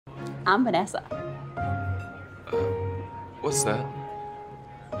I'm Vanessa. What's that?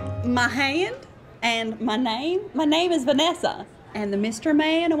 My hand and my name. My name is Vanessa. And the Mr.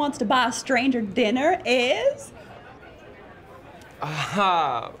 Man who wants to buy a stranger dinner is...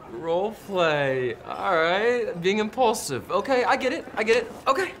 Aha, role play. All right, being impulsive. Okay, I get it.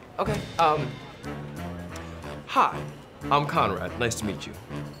 Okay. Hi, I'm Conrad. Nice to meet you.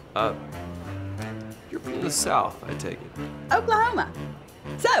 You're from the South, I take it. Oklahoma.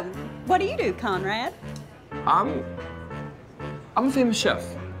 So, what do you do, Conrad? I'm a famous chef.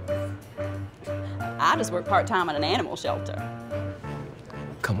 I just work part-time at an animal shelter.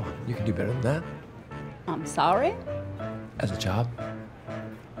 Come on, you can do better than that. I'm sorry? As a job?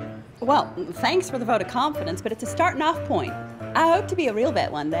 Well, thanks for the vote of confidence, but it's a starting off point. I hope to be a real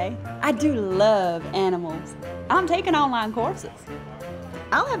vet one day. I do love animals. I'm taking online courses.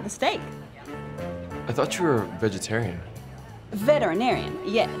 I'll have the steak. I thought you were vegetarian. Veterinarian,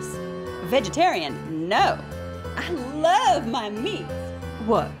 yes. Vegetarian, no. I love my meat.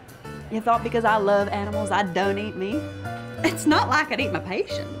 What? You thought because I love animals I don't eat meat? It's not like I'd eat my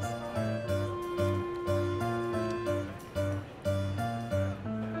patients.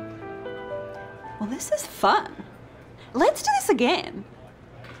 Well, this is fun. Let's do this again.